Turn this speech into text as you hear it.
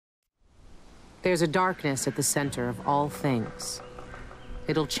There's a darkness at the center of all things.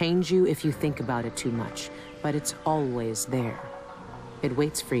 It'll change you if you think about it too much, but it's always there. It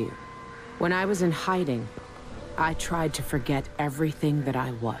waits for you. When I was in hiding, I tried to forget everything that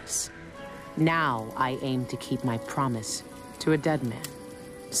I was. Now I aim to keep my promise to a dead man,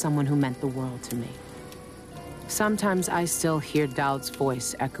 someone who meant the world to me. Sometimes I still hear Dowd's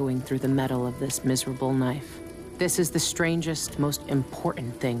voice echoing through the metal of this miserable knife. This is the strangest, most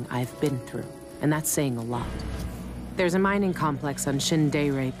important thing I've been through, and that's saying a lot. There's a mining complex on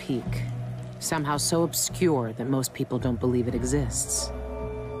Shindere Peak, somehow so obscure that most people don't believe it exists.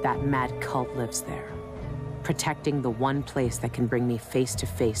 That mad cult lives there, protecting the one place that can bring me face to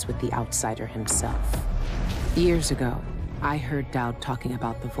face with the outsider himself. Years ago, I heard Dowd talking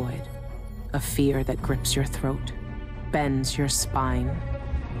about the Void. A fear that grips your throat, bends your spine,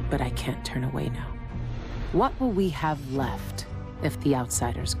 but I can't turn away now. What will we have left if the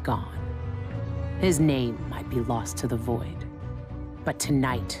outsider's gone? His name might be lost to the Void, but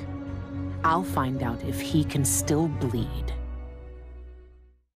tonight, I'll find out if he can still bleed.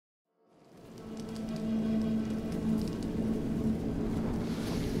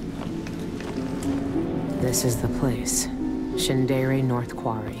 This is the place, Shindere North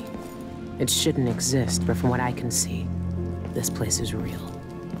Quarry. It shouldn't exist, but from what I can see, this place is real.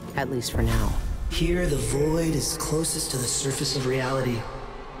 At least for now. Here, the Void is closest to the surface of reality,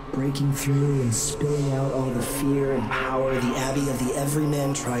 breaking through and spilling out all the fear and power the Abbey of the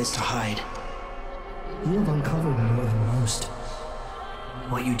Everyman tries to hide. You have uncovered more than most.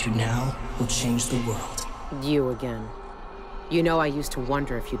 What you do now will change the world. You again. You know, I used to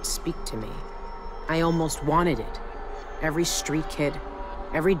wonder if you'd speak to me. I almost wanted it. Every street kid,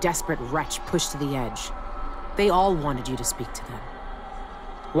 every desperate wretch pushed to the edge. They all wanted you to speak to them.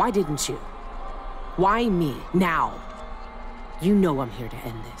 Why didn't you? Why me, now? You know I'm here to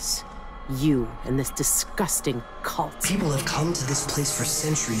end this. You and this disgusting cult. People have come to this place for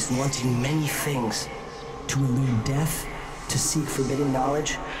centuries wanting many things. To elude death, to seek forbidden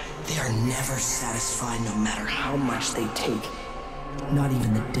knowledge. They are never satisfied no matter how much they take. Not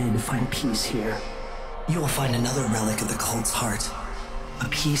even the dead find peace here. You will find another relic of the cult's heart. A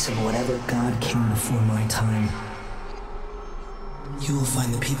piece of whatever god came before my time. You will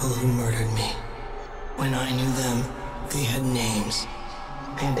find the people who murdered me. When I knew them, they had names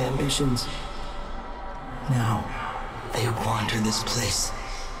and ambitions. Now, they wander this place.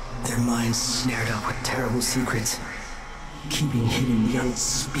 Their minds snared up with terrible secrets, keeping hidden the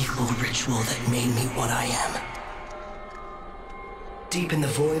unspeakable ritual that made me what I am. Deep in the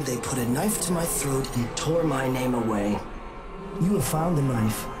Void, they put a knife to my throat and tore my name away. You have found the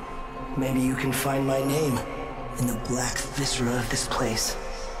knife. Maybe you can find my name in the black viscera of this place.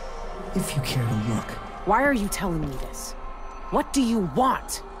 If you care to look. Why are you telling me this? What do you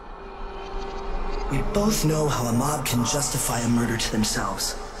want? We both know how a mob can justify a murder to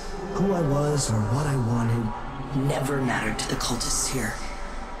themselves. Who I was or what I wanted never mattered to the cultists here.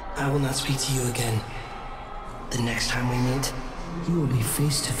 I will not speak to you again. The next time we meet, you will be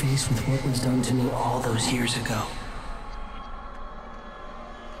face to face with what was done to me all those years ago.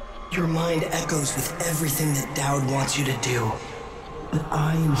 Your mind echoes with everything that Dowd wants you to do. But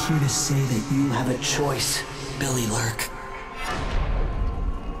I am here to say that you have a choice, Billy Lurk.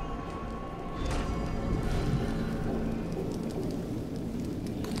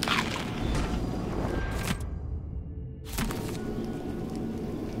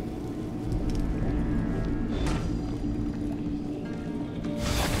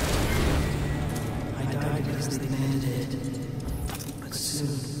 I died because they demanded it. But soon,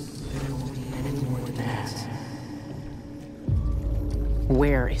 there won't be any more demands.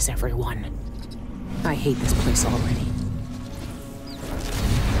 Where is everyone? I hate this place already.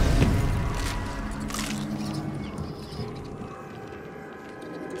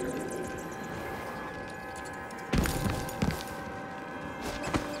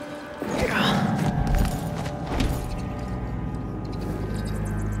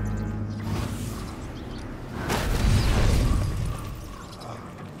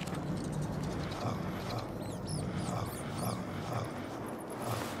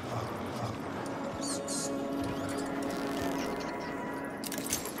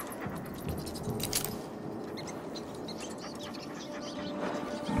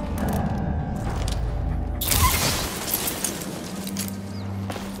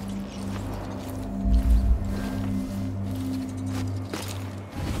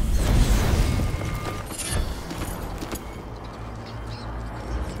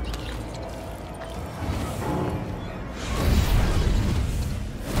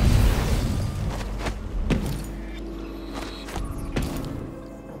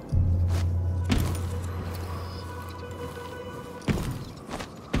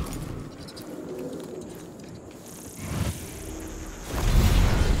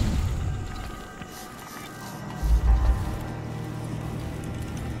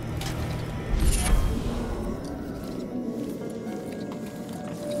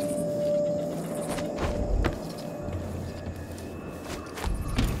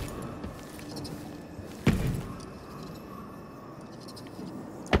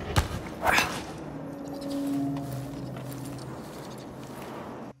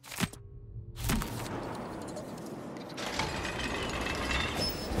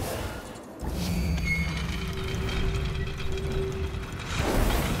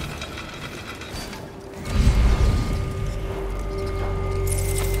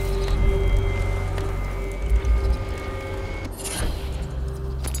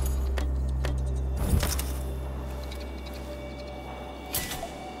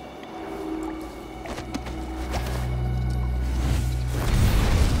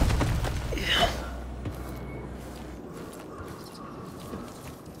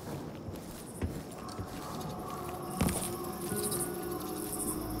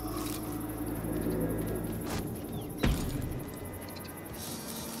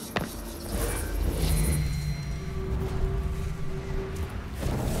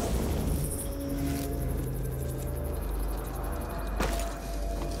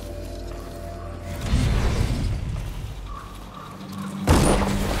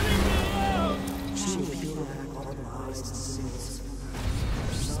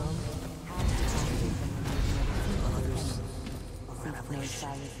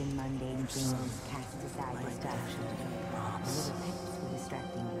 solace in mundane things, cast aside distraction. The little pips were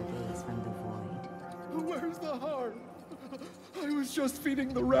distracting your gaze from the void. Where's the harm? I was just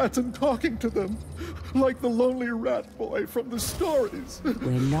feeding the rats and talking to them, like the lonely rat boy from the stories.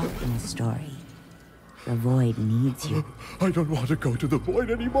 We're not in a story. The void needs you. I don't want to go to the void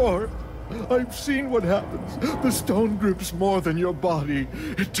anymore. I've seen what happens. The stone grips more than your body.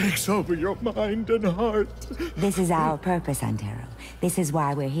 It takes over your mind and heart. This is our purpose, Antero. This is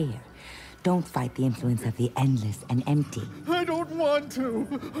why we're here. Don't fight the influence of the endless and empty. I don't want to.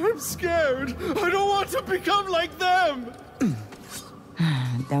 I'm scared. I don't want to become like them.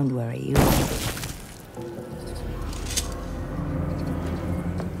 Don't worry, you.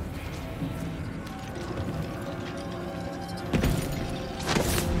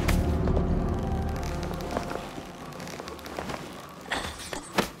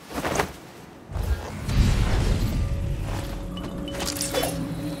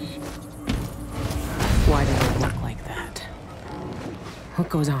 Why does it look like that? What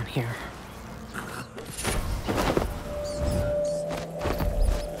goes on here?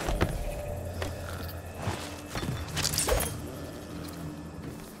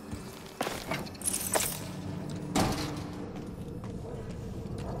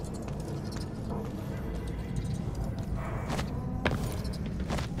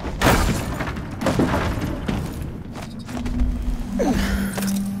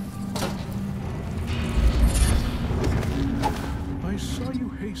 I saw you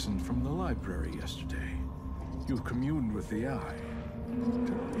hastened from the library yesterday. You've communed with the eye.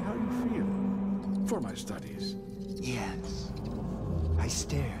 Tell me how you feel. For my studies. Yes. I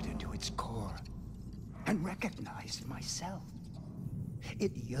stared into its core and recognized myself.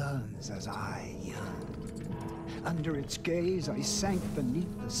 It yearns as I yearn. Under its gaze, I sank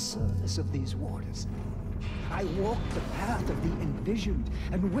beneath the surface of these waters. I walked the path of the envisioned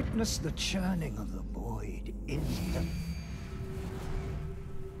and witnessed the churning of the void in them.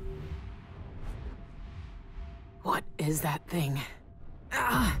 What is that thing?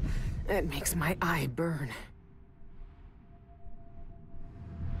 Ah, it makes my eye burn.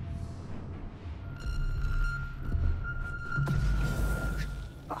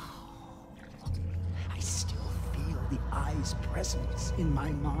 I still feel the eye's presence in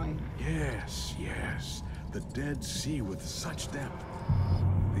my mind. Yes, yes. The dead see with such depth.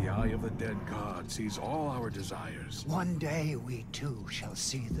 The eye of the dead god sees all our desires. One day we too shall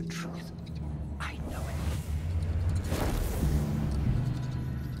see the truth. I know it.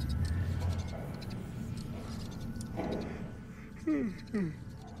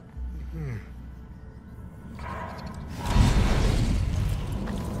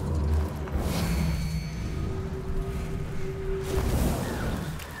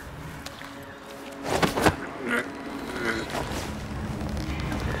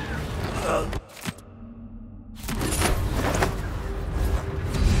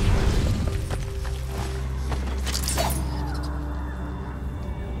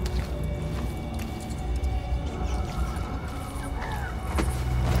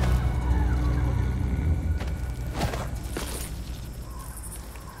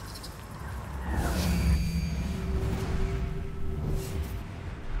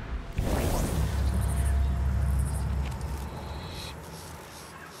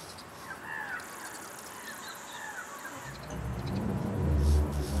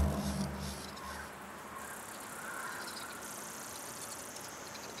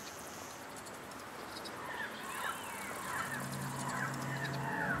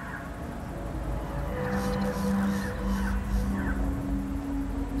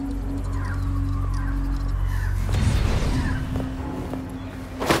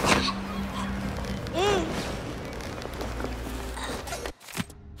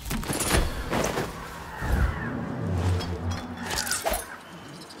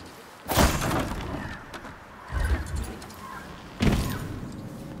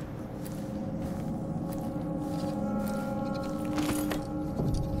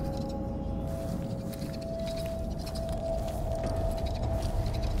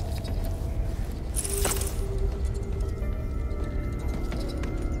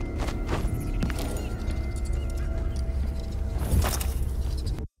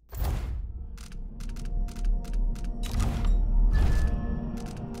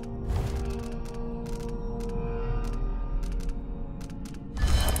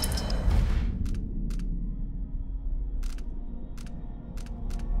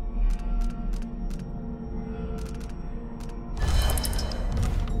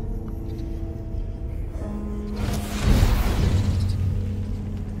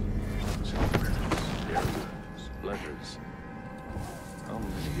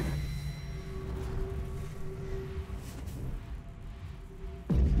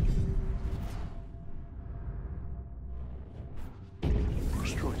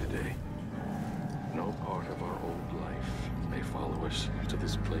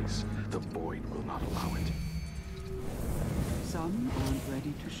 place. The void will not allow it. Some aren't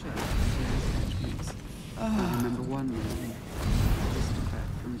ready to share their attachments. I remember one man, an aristocrat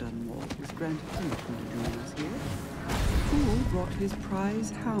from Dunwall, was granted permission to join us here. Fool brought his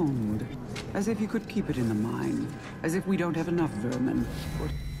prize hound, as if he could keep it in the mine, as if we don't have enough vermin.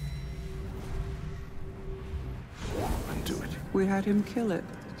 Undo it. We had him kill it,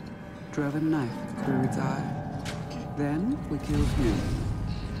 drove a knife through its eye. Then we killed him.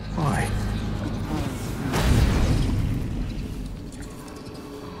 Why?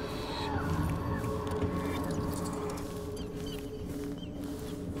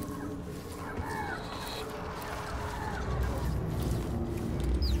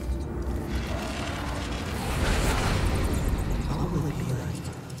 What will it be like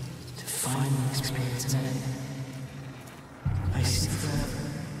to finally experience anything? I see forever,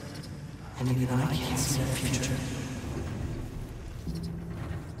 and even I can't see the future.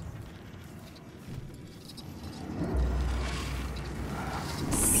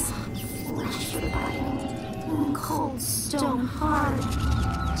 Cold stone hard.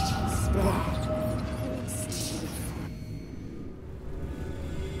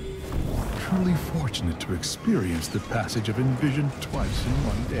 Truly fortunate to experience the passage of Envision twice in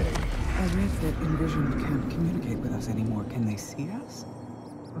one day. I read that Envision can't communicate with us anymore. Can they see us?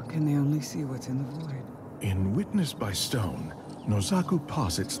 Or can they only see what's in the void? In Witnessed by Stone, Nozaku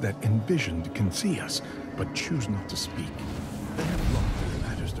posits that Envisioned can see us, but choose not to speak. They have locked their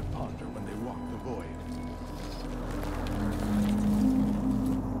matters to ponder when they walk the void.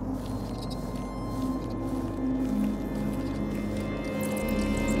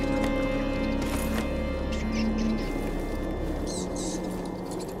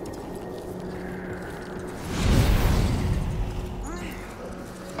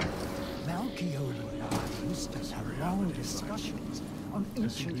 Discussions on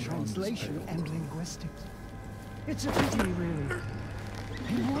ancient translation and linguistics. It's a pity, really.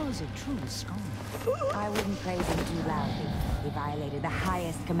 He was a true scholar. I wouldn't praise him too loudly. He violated the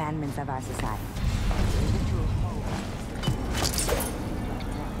highest commandments of our society.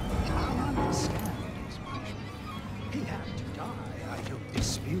 I understand his punishment. He had to die, I don't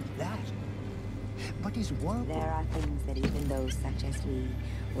dispute that. But his work... There are things that even those such as we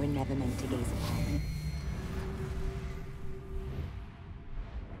were never meant to gaze upon.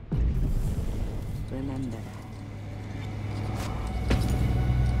 Remember that.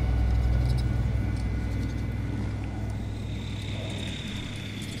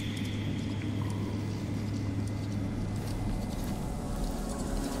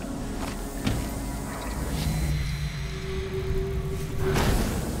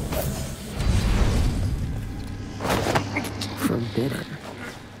 Forbidden.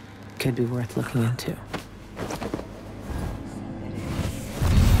 Could be worth looking into.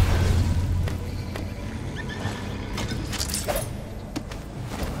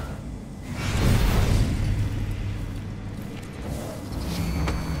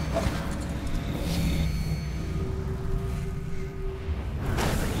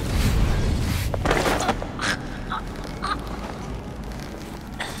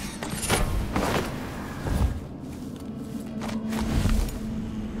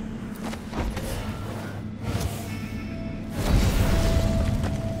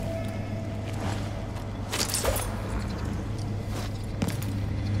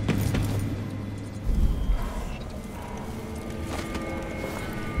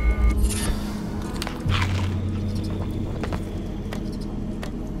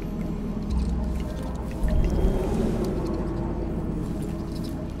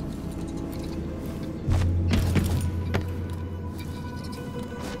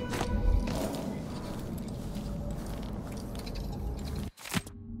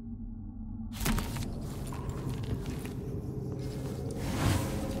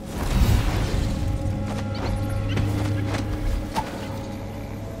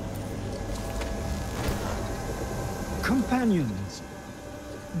 Companions,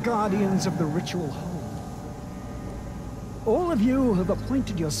 guardians of the ritual home. All of you have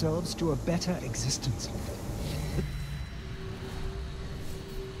appointed yourselves to a better existence.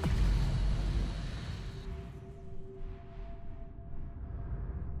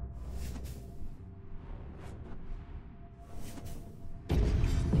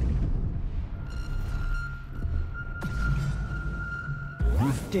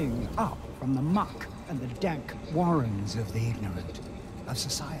 Lifting up from the muck and the dank warrens of the ignorant, of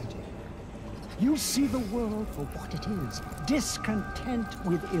society. You see the world for what it is, discontent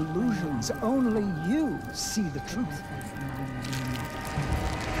with illusions. Only you see the truth.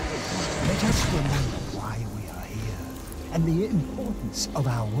 Let us remember why we are here. and the importance of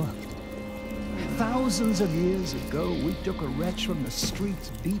our work. Thousands of years ago, we took a wretch from the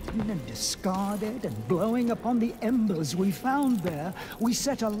streets, beaten and discarded, and blowing upon the embers we found there, we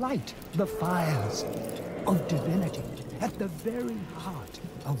set alight the fires of divinity at the very heart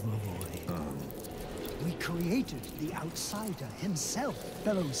of the void. We created the outsider himself,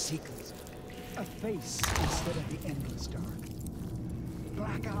 fellow seekers. A face instead of the endless dark.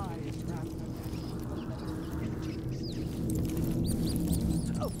 Black eyes rather than emptiness.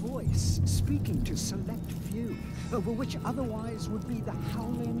 A voice speaking to select few, over which otherwise would be the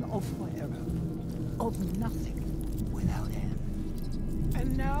howling of forever, of nothing without end.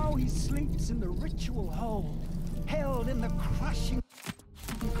 And now he sleeps in the ritual hole, held in the crushing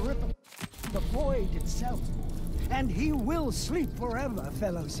grip of the void itself. And he will sleep forever,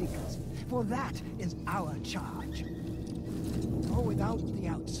 fellow seekers, for that is our charge. For without the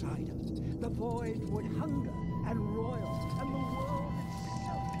outsider, the void would hunger and roil, and the world itself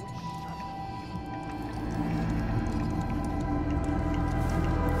would shudder.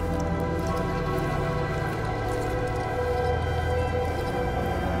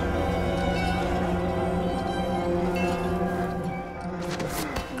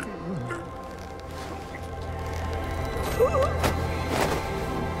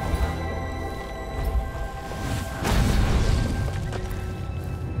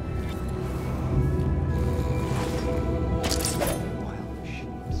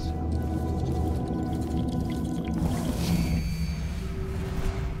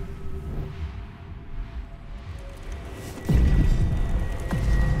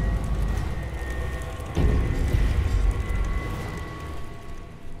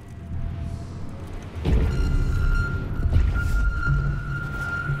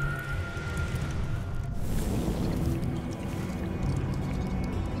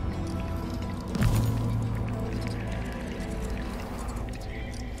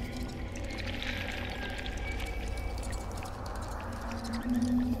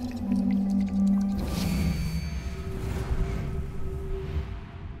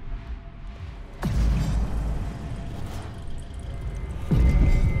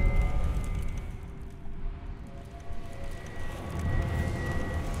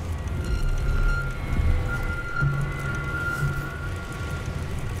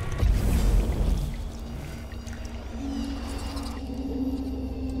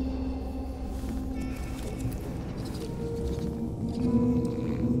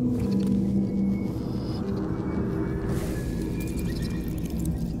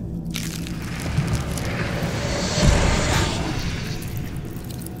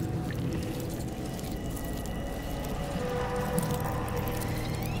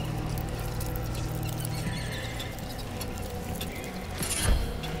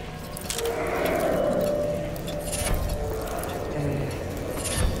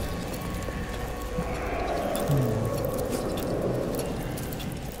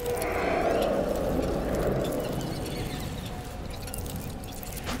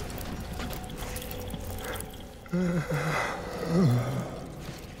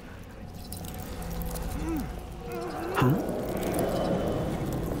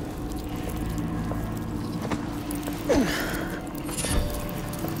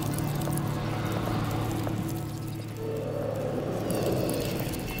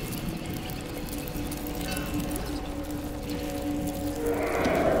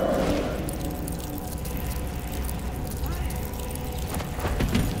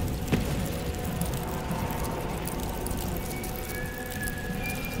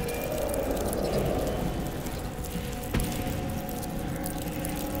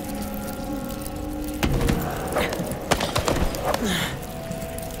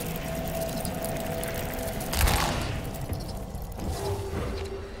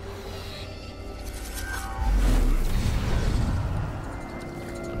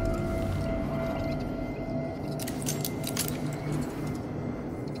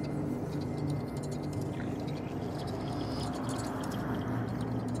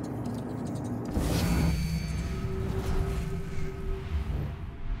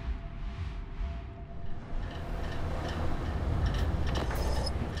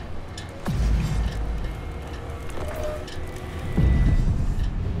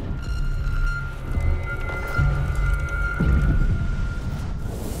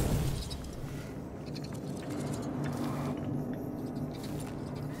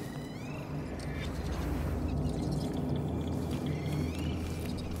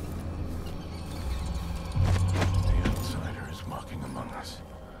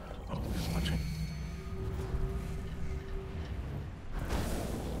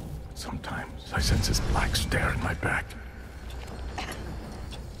 Sometimes I sense his black stare at my back.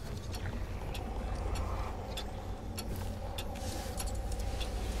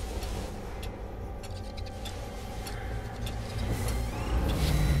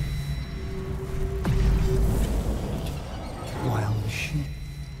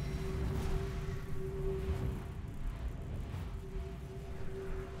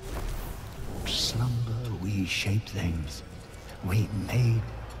 shape things. We made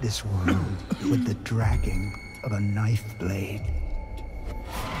this world with the dragging of a knife blade.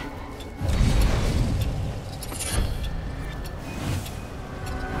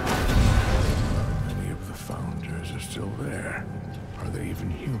 Many of the founders are still there. Are they even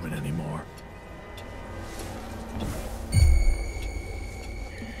human anymore?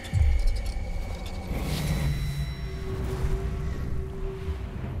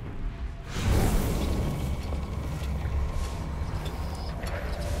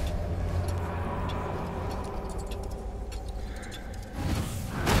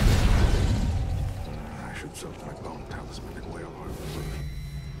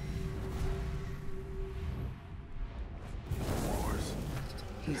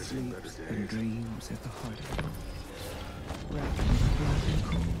 He sleeps and dreams at the heart of it. Wrapped in blood and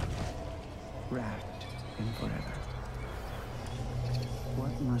cold. Wrapped in forever.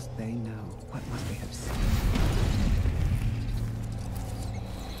 What must they know? What must they have seen?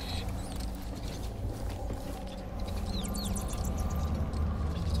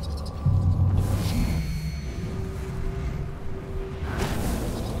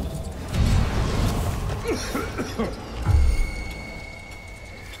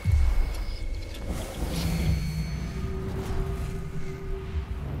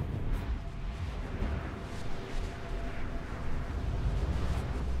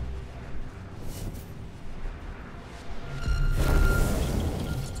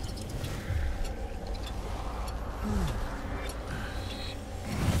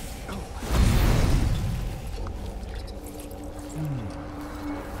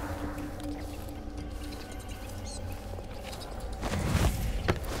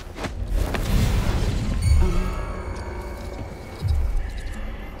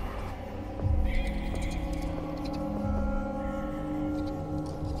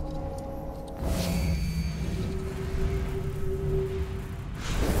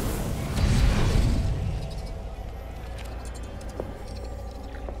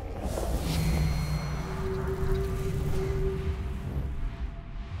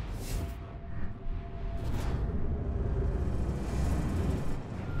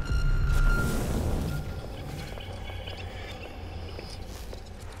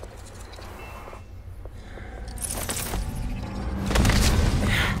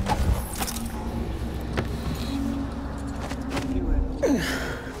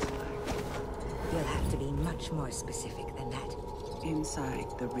 More specific than that. Inside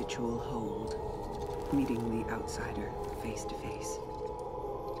the ritual hold, meeting the outsider face to face.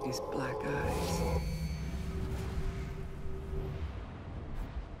 His black eyes.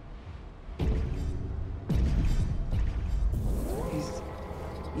 His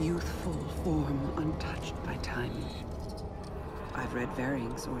youthful form untouched by time. I've read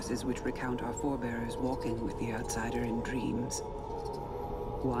varying sources which recount our forebears walking with the outsider in dreams.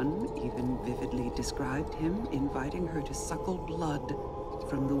 One even vividly described him inviting her to suckle blood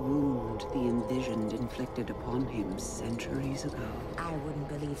from the wound the envisioned inflicted upon him centuries ago. I wouldn't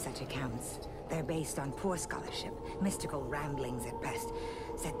believe such accounts. They're based on poor scholarship, mystical ramblings at best.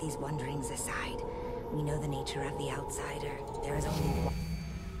 Set these wonderings aside. We know the nature of the outsider. There is only one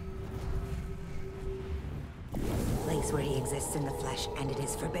place where he exists in the flesh, and it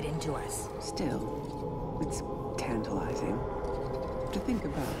is forbidden to us. Still, it's tantalizing to think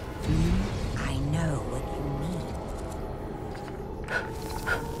about. I know what you mean.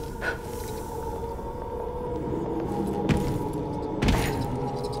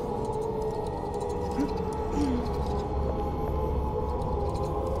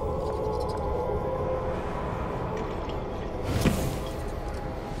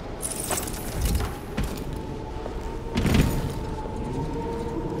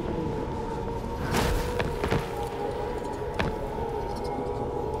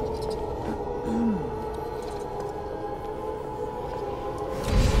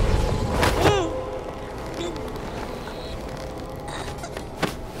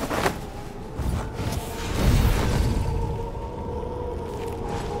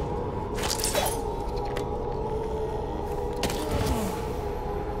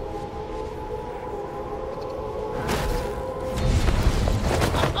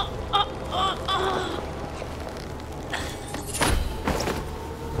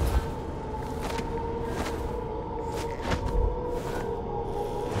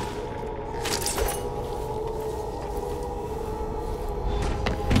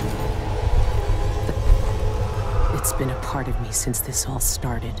 It's been a part of me since this all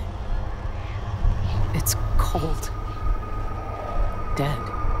started. It's cold. Dead.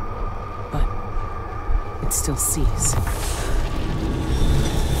 But it still sees.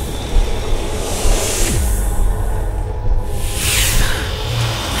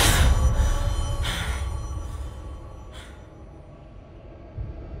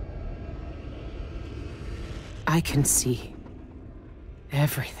 I can see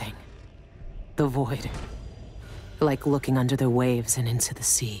everything. The void. Like looking under the waves and into the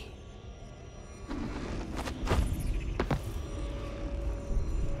sea.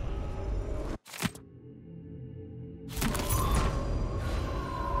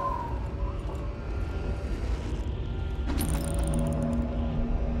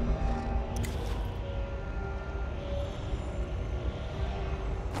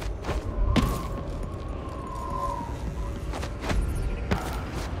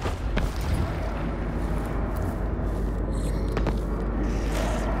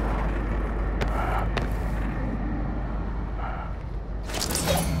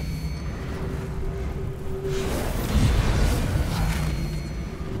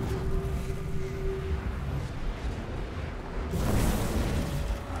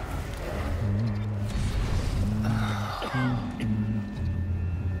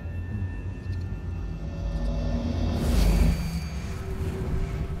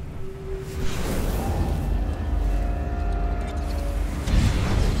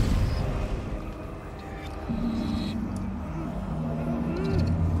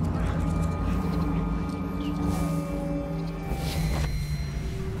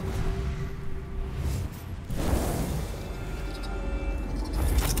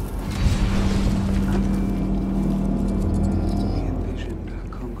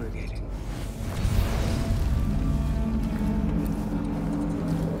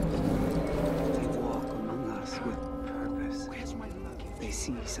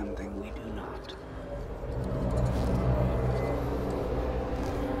 Something we do not.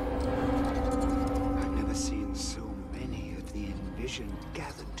 I've never seen so many of the Envisioned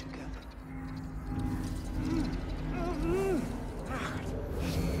gathered together.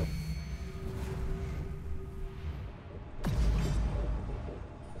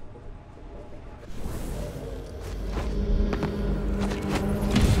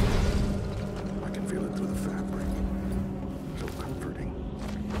 I can feel it through the fabric. So comforting.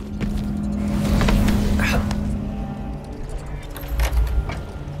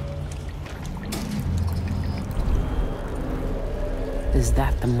 Is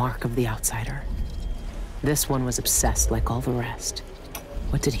that the mark of the outsider? This one was obsessed like all the rest.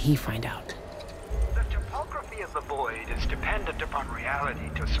 What did he find out? The topography of the void is dependent upon reality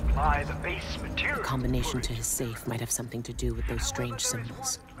to supply the base material. The combination to his safe might have something to do with those strange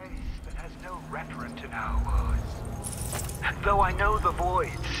symbols. There is one place that has no referent in our worlds. Though I know the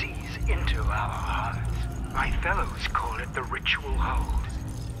void sees into our hearts, my fellows call it the ritual hold.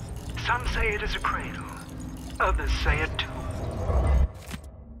 Some say it is a cradle, others say a tomb.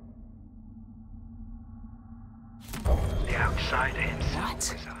 The outsider himself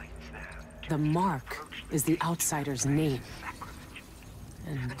resides there. The mark is the outsider's name.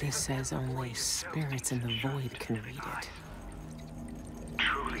 And this says only spirits in the void can read it.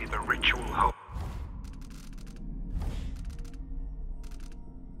 Truly the ritual hold.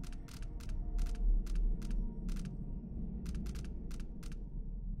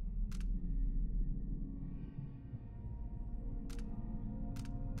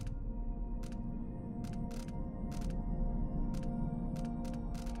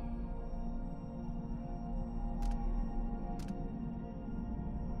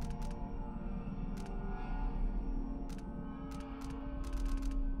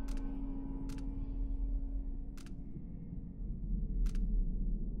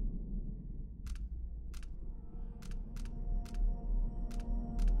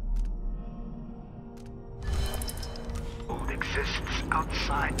 Exists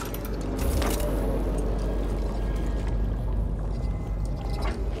outside.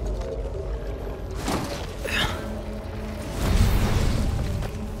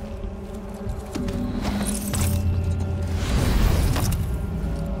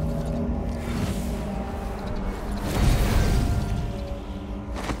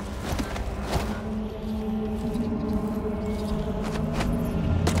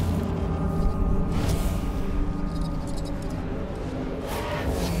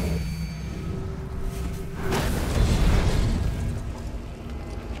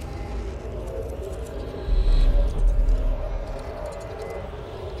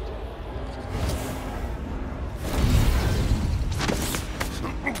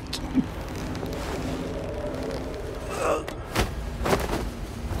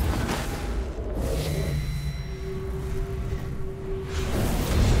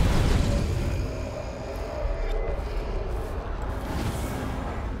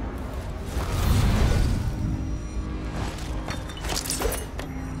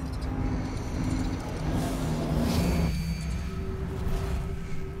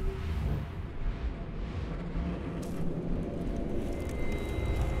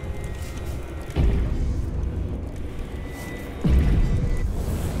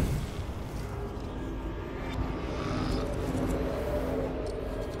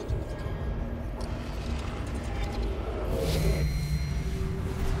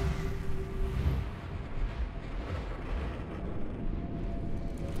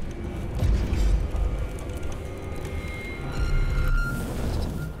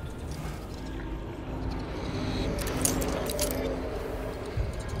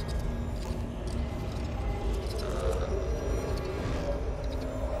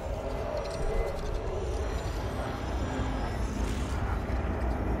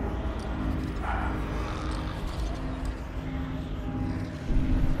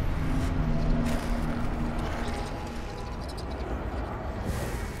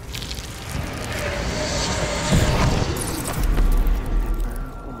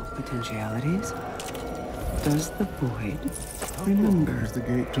 Potentialities? Does the void remember? Is the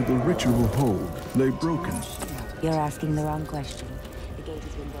gate to the ritual hold lay broken? You're asking the wrong question. The gate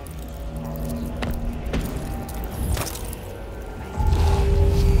has been broken.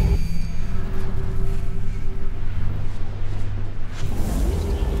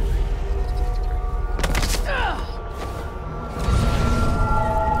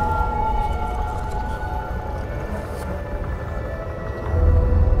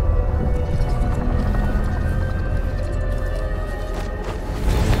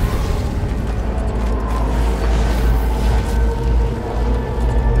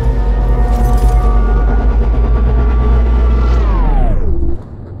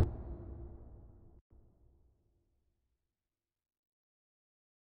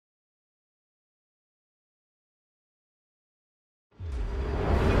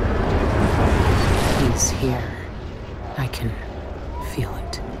 Here. I can feel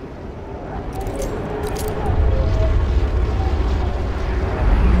it.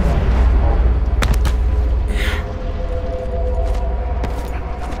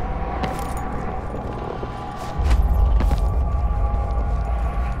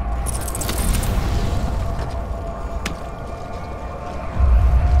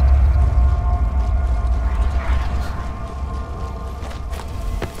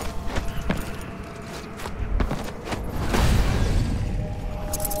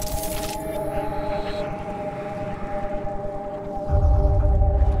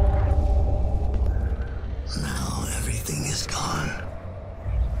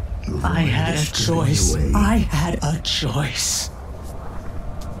 I had a choice. I had a choice.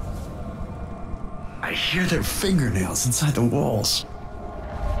 I hear their fingernails inside the walls.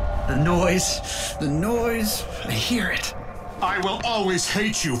 The noise, I hear it. I will always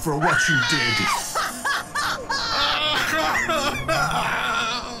hate you for what you did.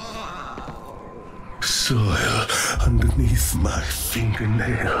 Soil underneath my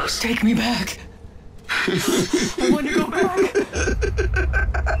fingernails. Take me back. I want to go back.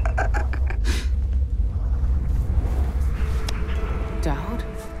 Dowd?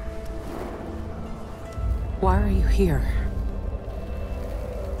 Why are you here?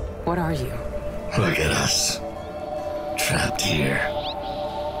 What are you? Look at us. Trapped here.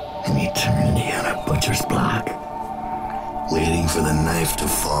 An eternity on a butcher's block. Waiting for the knife to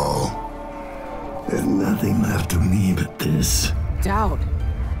fall. There's nothing left of me but this. Dowd.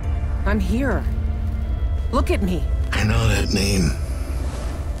 I'm here. Look at me. I know that name.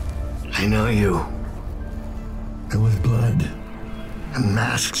 I know you. There was blood. And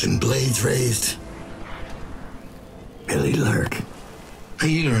masks and blades raised. Billy Lurk. I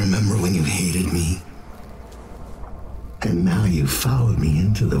even remember when you hated me. And now you followed me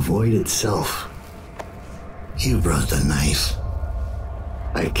into the void itself. You brought the knife.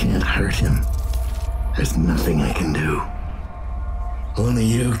 I can't hurt him. There's nothing I can do. Only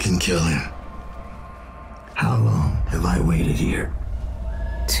you can kill him. How long have I waited here?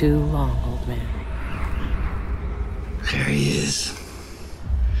 Too long, old man. There he is.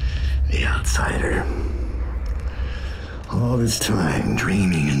 The outsider. All this time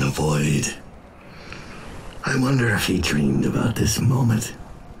dreaming in the void. I wonder if he dreamed about this moment.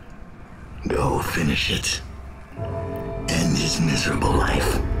 Go finish it. End his miserable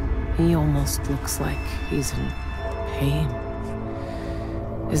life. He almost looks like he's in pain.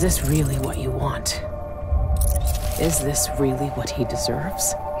 Is this really what you want? Is this really what he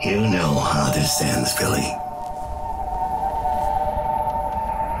deserves? You know how this ends, Billy.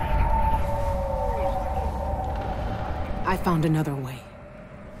 I found another way.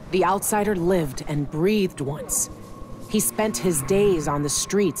 The outsider lived and breathed once. He spent his days on the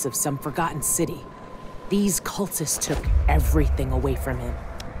streets of some forgotten city. These cultists took everything away from him.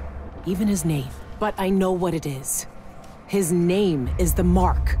 Even his name. But I know what it is. His name is the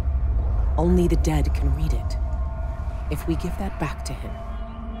Mark. Only the dead can read it. If we give that back to him,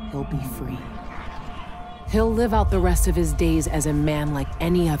 he'll be free. He'll live out the rest of his days as a man like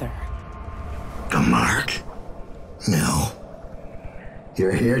any other. The Mark? No.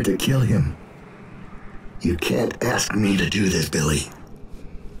 You're here to kill him. You can't ask me to do this, Billy.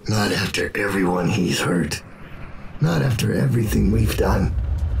 Not after everyone he's hurt. Not after everything we've done.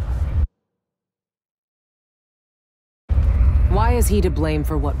 Why is he to blame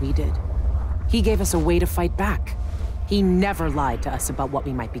for what we did? He gave us a way to fight back. He never lied to us about what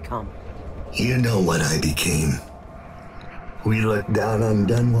we might become. You know what I became. We looked down on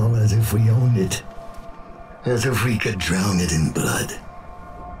Dunwall as if we owned it. As if we could drown it in blood.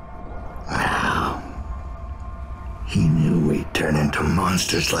 Wow. He knew we'd turn into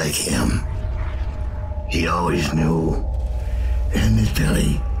monsters like him. He always knew. And his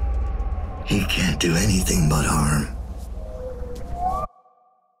Billy, He can't do anything but harm.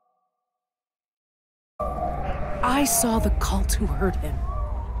 I saw the cult who hurt him.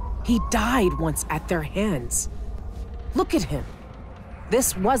 He died once at their hands. Look at him.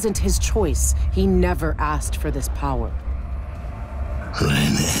 This wasn't his choice. He never asked for this power. Then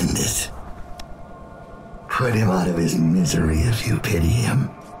end it. Put him out of his misery if you pity him.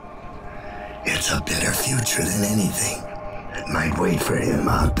 It's a better future than anything that might wait for him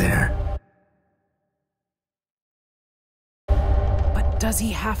out there. But does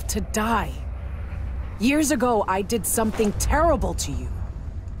he have to die? Years ago, I did something terrible to you.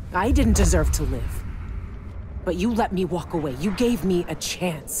 I didn't deserve to live. But you let me walk away. You gave me a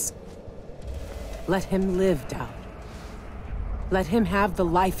chance. Let him live, Dowd. Let him have the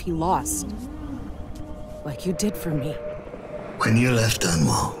life he lost. Like you did for me. When you left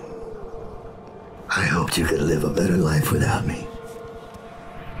Dunwall, I hoped you could live a better life without me.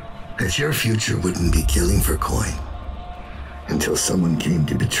 That your future wouldn't be killing for coin until someone came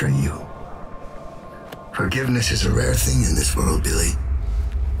to betray you. Forgiveness is a rare thing in this world, Billy.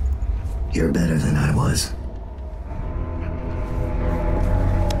 You're better than I was.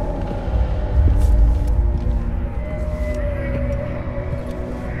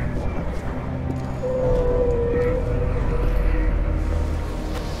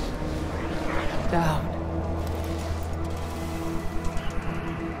 Dowd.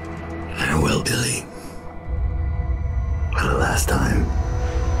 Farewell, Billy. For the last time.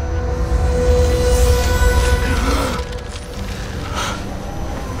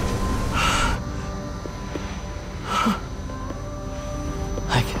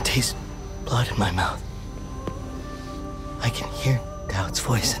 I can taste blood in my mouth. I can hear Dowd's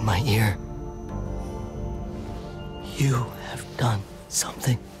voice in my ear. You have done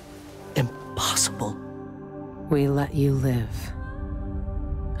something impossible. We let you live.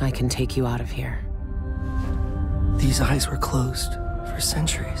 I can take you out of here. These eyes were closed for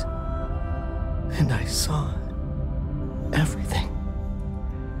centuries. And I saw everything.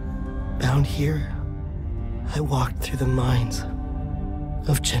 Down here, I walked through the minds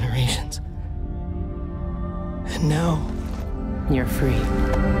of generations. And now, you're free.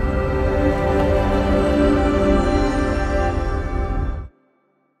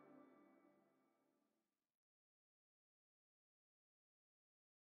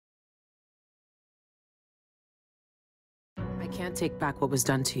 I can't take back what was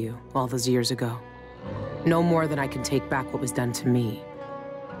done to you all those years ago. No more than I can take back what was done to me.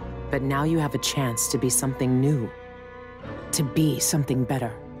 But now you have a chance to be something new. To be something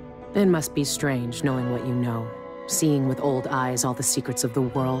better. It must be strange knowing what you know. Seeing with old eyes all the secrets of the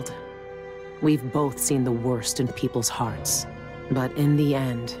world. We've both seen the worst in people's hearts. But in the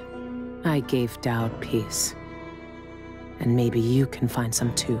end, I gave Dowd peace. And maybe you can find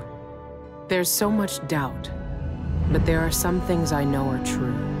some too. There's so much doubt. But there are some things I know are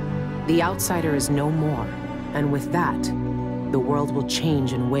true. The outsider is no more, and with that, the world will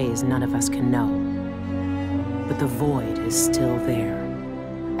change in ways none of us can know. But the void is still there,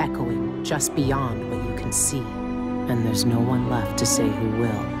 echoing just beyond what you can see. And there's no one left to say who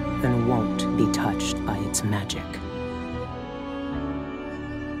will and won't be touched by its magic.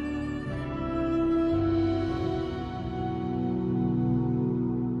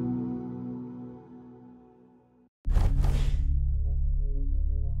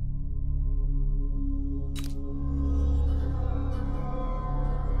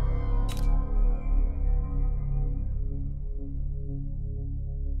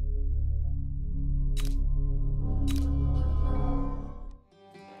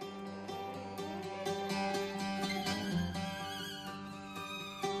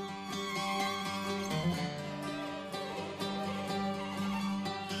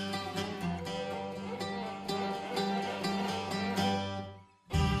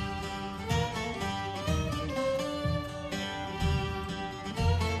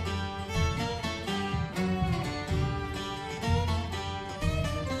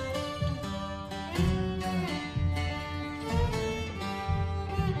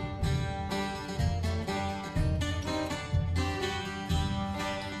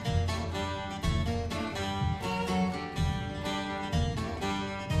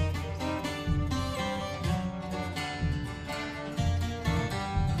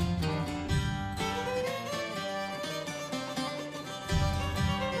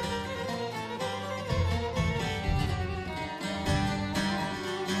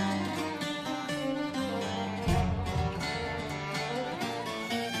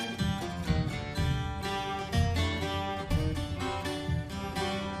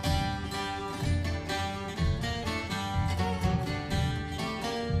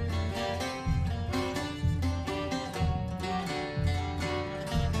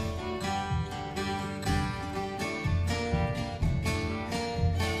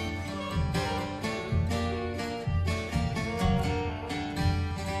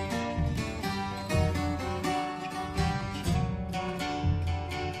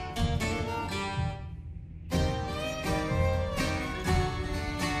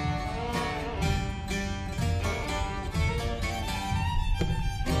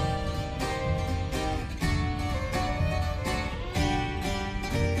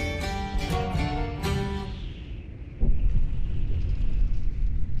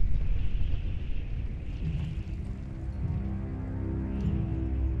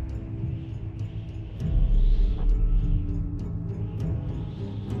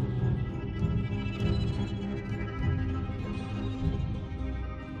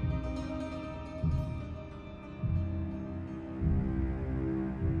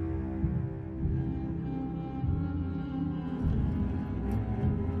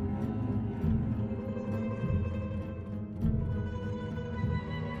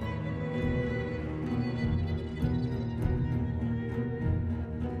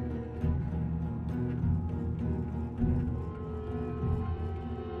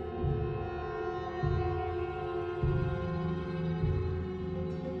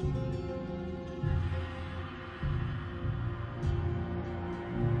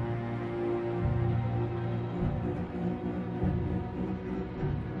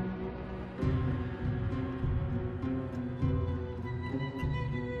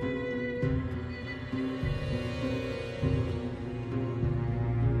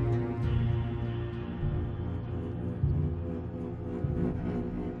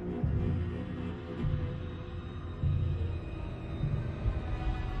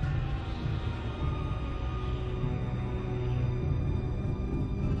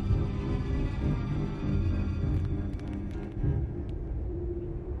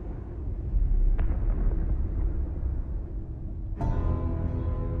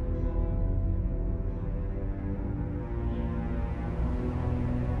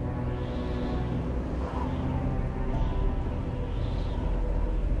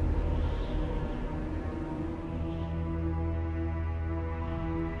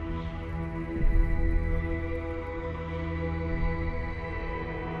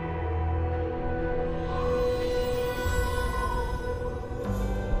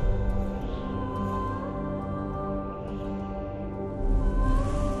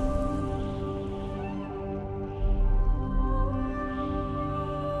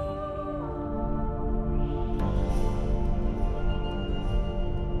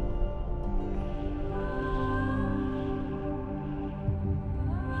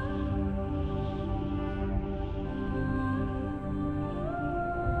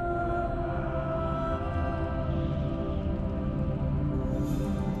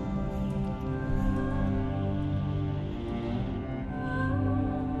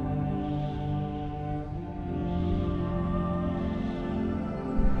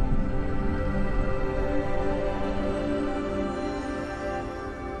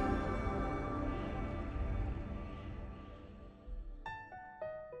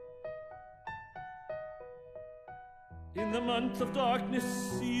 In the month of darkness,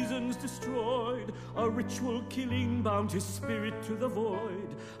 seasons destroyed, a ritual killing bound his spirit to the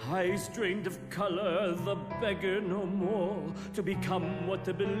void. Eyes drained of color, the beggar no more, to become what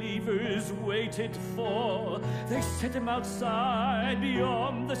the believers waited for. They set him outside,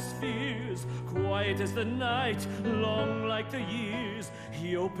 beyond the spheres, quiet as the night, long like the years.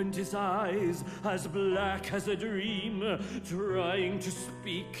 He opened his eyes, as black as a dream, trying to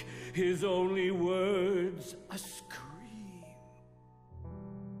speak his only words, a scream.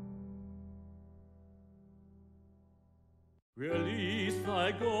 Release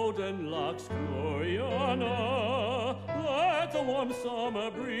thy golden locks, Gloriana. Let the warm summer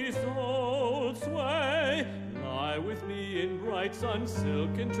breeze hold sway. Lie with me in bright sun,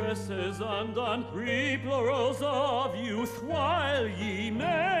 silken tresses undone. Reap laurels of youth while ye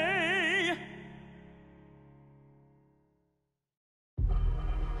may.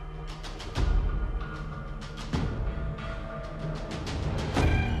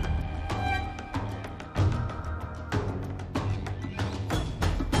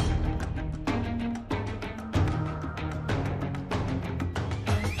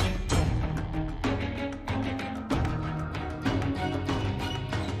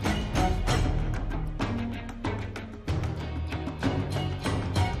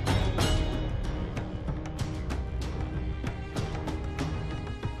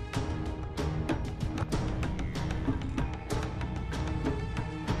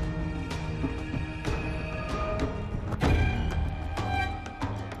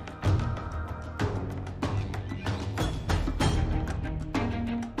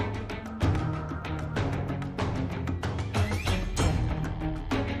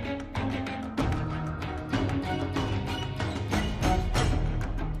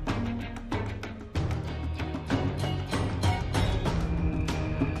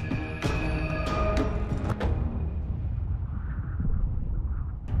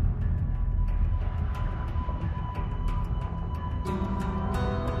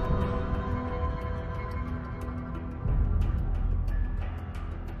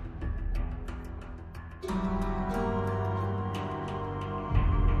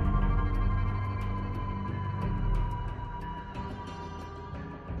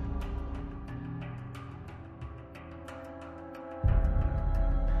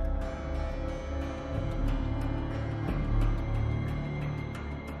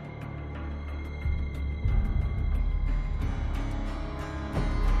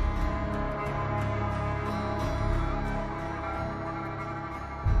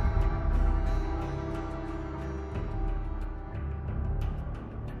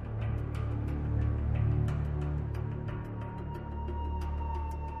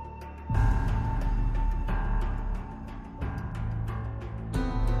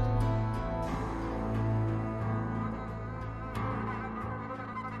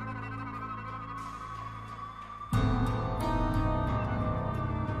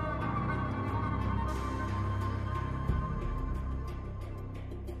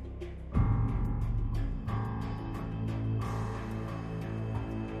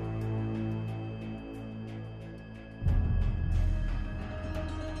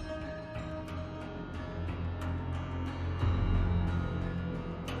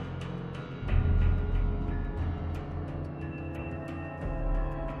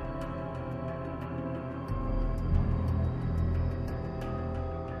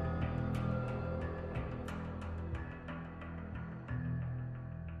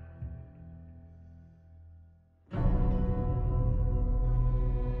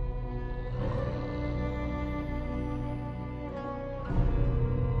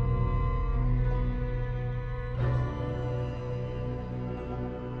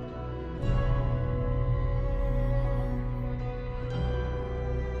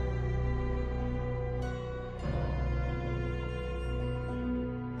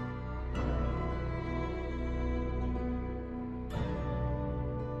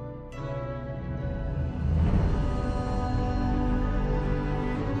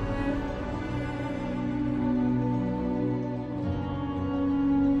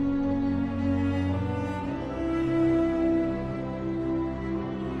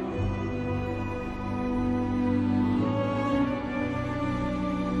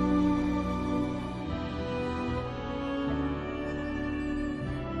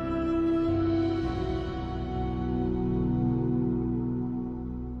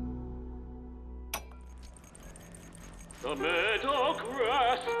 The meadow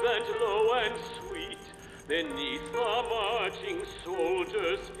grass bent low and sweet beneath the marching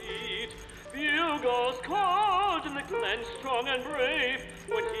soldiers' feet. Bugles called in the glen strong and brave,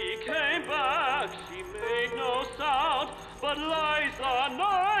 When he came back, she made no sound, but lies the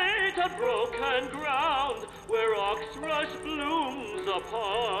night on broken ground, where oxrush blooms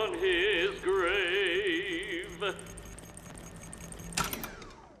upon his grave.